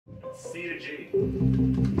C to G.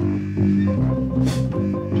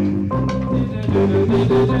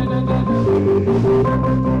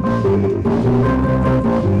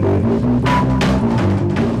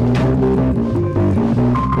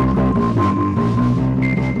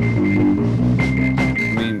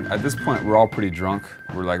 At this point, we're all pretty drunk.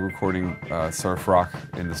 We're like recording surf rock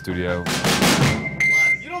in the studio.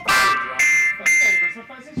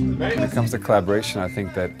 When it comes to collaboration, I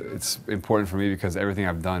think that it's important for me because everything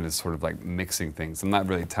I've done is sort of like mixing things. I'm not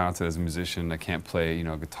really talented as a musician. I can't play, you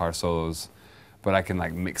know, guitar solos, but I can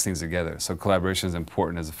like mix things together. So collaboration is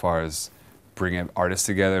important as far as bringing artists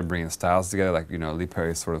together, bringing styles together. Like, you know, Lee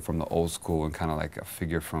Perry is sort of from the old school and kind of like a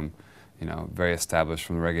figure from, you know, very established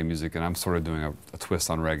from the reggae music, and I'm sort of doing a twist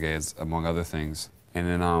on reggae, among other things. And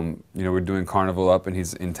then, you know, we're doing Carnival up, and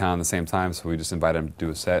he's in town at the same time, so we just invited him to do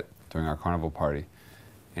a set during our Carnival party.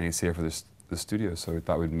 And he's here for the studio, so we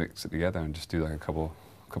thought we'd mix it together and just do like a couple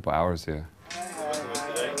hours here.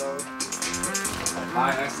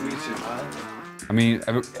 Hi, nice to meet you. I mean,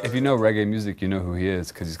 if you know reggae music, you know who he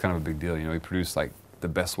is, because he's kind of a big deal. You know, he produced like the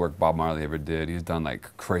best work Bob Marley ever did. He's done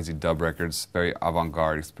like crazy dub records, very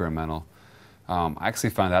avant-garde, experimental. I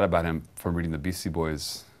actually found out about him from reading the Beastie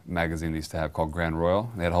Boys magazine they used to have called Grand Royal.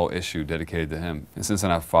 They had a whole issue dedicated to him. And since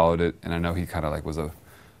then I've followed it, and I know he kind of like was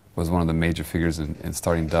one of the major figures in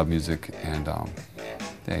starting dub music, and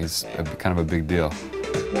yeah, he's kind of a big deal.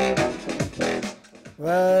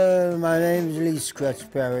 Well, my name is Lee Scratch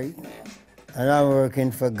Perry, and I'm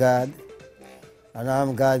working for God, and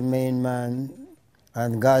I'm God's main man.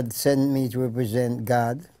 And God sent me to represent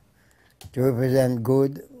God, to represent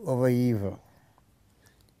good over evil,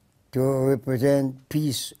 to represent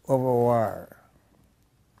peace over war,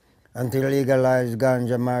 and to legalize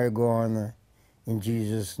ganja marijuana in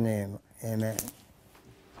Jesus' name. Amen.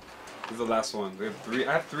 This is the last one. We have three.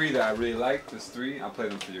 I have three that I really like. There's three. I'll play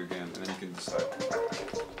them for you again, and then you can decide.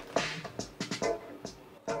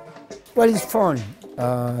 Well, it's fun.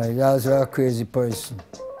 He's also a crazy person.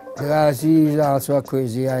 Because he's also a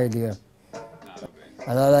crazy idea.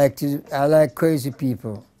 And I like crazy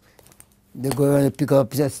people. They go and pick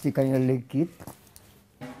up a stick and you lick it.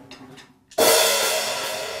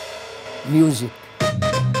 Music.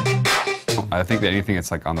 I think that anything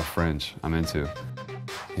that's like on the fringe, I'm into.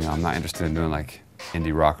 You know, I'm not interested in doing like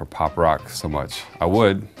indie rock or pop rock so much. I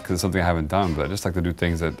would, because it's something I haven't done, but I just like to do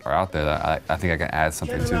things that are out there that I think I can add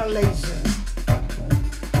something General to. Laser.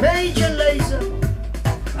 Major Laser.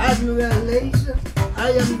 Admiral Laser,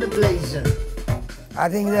 I am the blazer. I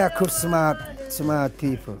think they are smart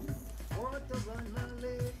people.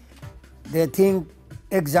 They think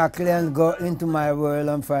exactly and go into my world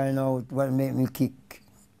and find out what make me kick.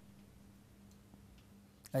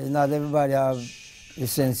 And not everybody have the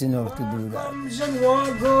sense enough to do that.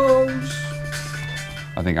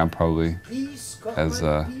 I think I'm probably as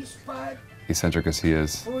eccentric as he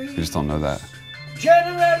is. You just don't know that.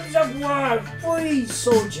 Generals of war, free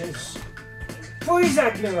soldiers, free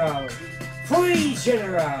admiral, free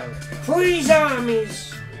general, free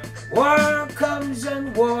armies. War comes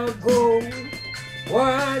and war go,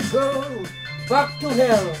 back to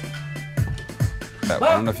hell. I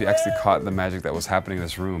don't know if you actually caught the magic that was happening in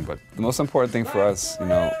this room, but the most important thing for us, you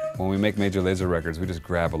know, when we make Major Lazer records, we just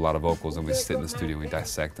grab a lot of vocals and we sit in the studio and we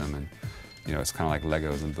dissect them, and you know, it's kind of like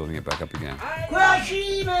Legos and building it back up again.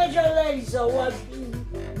 Crashy Major Lazer, what?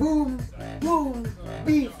 Boom, boom,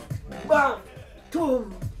 beef, bop,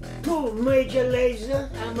 toom, Major Lazer,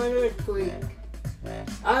 I'm an earthquake.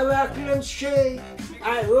 I rattle and shake,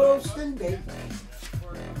 I roast and bake.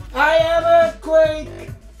 I am earthquake,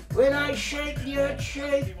 when I shake the earth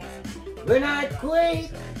shake. When I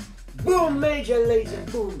quake, boom, Major Lazer,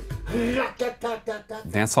 boom.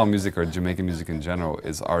 Dancehall music, or Jamaican music in general,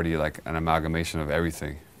 is already like an amalgamation of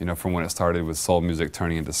everything. You know, from when it started with soul music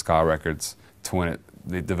turning into ska records, to when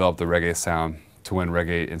they developed the reggae sound, to when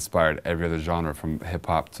reggae inspired every other genre, from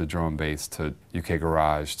hip-hop to drum and bass to UK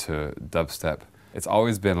garage to dubstep. It's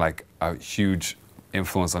always been like a huge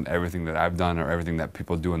influence on everything that I've done or everything that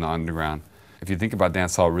people do in the underground. If you think about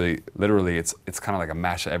dancehall, really, literally, it's kind of like a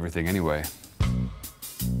mash of everything anyway.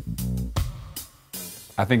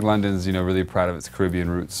 I think London's, you know, really proud of its Caribbean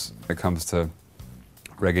roots when it comes to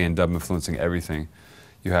reggae and dub influencing everything.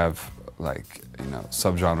 You have, like, you know,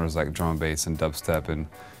 subgenres like drum and bass and dubstep, and,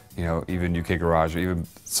 you know, even UK garage, or even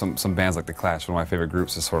some bands like The Clash. One of my favorite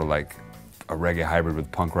groups is sort of like a reggae hybrid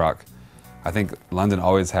with punk rock. I think London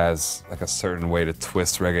always has like a certain way to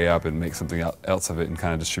twist reggae up and make something else of it and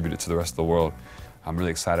kind of distribute it to the rest of the world. I'm really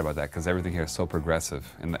excited about that because everything here is so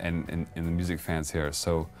progressive, and the music fans here are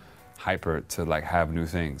so hyper to like have new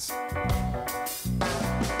things.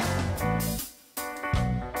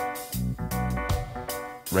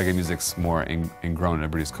 reggae music's more ingrown in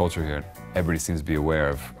everybody's culture here. Everybody seems to be aware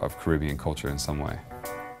of Caribbean culture in some way.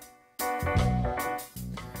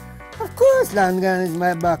 Of course, London is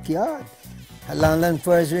my backyard. London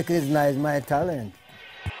First Records is my talent.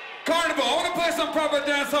 Carnival, I want to play some proper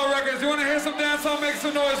dancehall records. You want to hear some dancehall? Make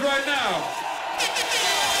some noise right now.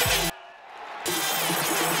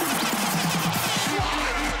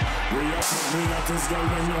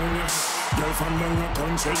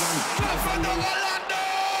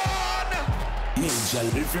 Angel,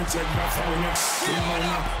 if you check my phone,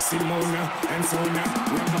 Simona, and Sonia,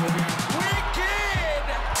 wicked!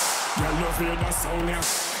 Girl, you feel the Sonia.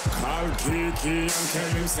 Call Kiki and tell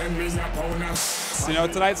him send me your pona. You know,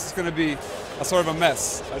 tonight's going to be a sort of a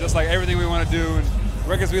mess. Just like everything we want to do, and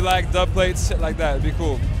records we like, dub plates, shit like that. It'd be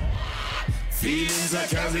cool. Feelings I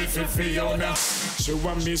carry for Fiona. She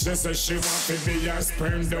want me, she says she want to be your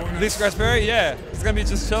sperm donor. Lee Scratch Perry? Yeah. He's going to be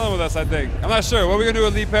just chilling with us, I think. I'm not sure. What are we going to do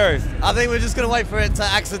with Lee Perry? I think we're just going to wait for it to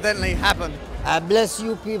accidentally happen. I bless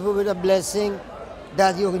you people with a blessing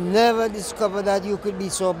that you never discover that you could be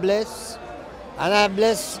so blessed. And I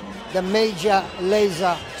bless the Major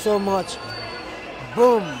Lazer so much.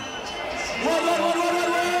 Boom.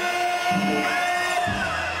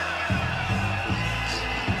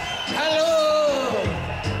 Hello.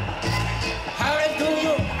 How do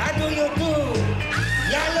you? How do you do?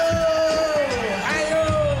 Yellow. Hello.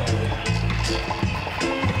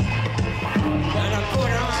 Gonna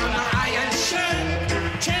put on my iron shirt,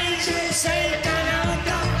 changing Satan out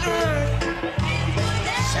of earth,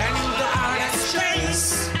 sending to outer space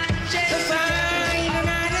to find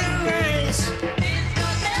another race.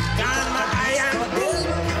 Got my iron boot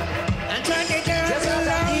and try to get the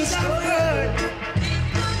lungs of earth.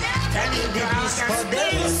 Turning the outer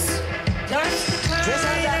space, just to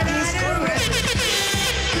find another race.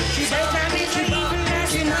 Satan is evil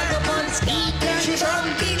as you know upon the ski. She's on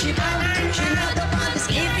the beach, she's not upon the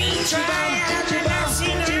ski. If he try, I'm not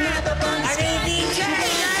seen her. And if he try,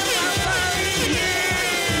 I'm falling.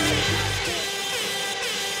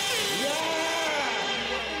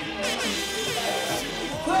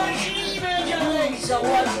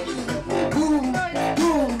 Boom,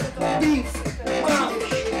 boom, beef,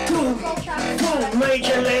 boom,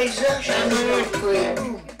 Major Lazer, and earthquake.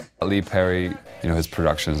 Lee Perry, you know, his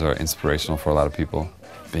productions are inspirational for a lot of people.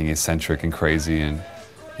 Being eccentric and crazy and,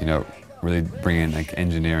 you know, really bringing like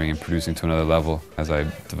engineering and producing to another level. As I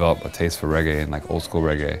developed a taste for reggae and like old school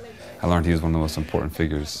reggae, I learned he was one of the most important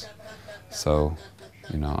figures. So,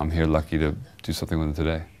 you know, I'm here lucky to do something with him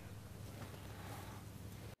today.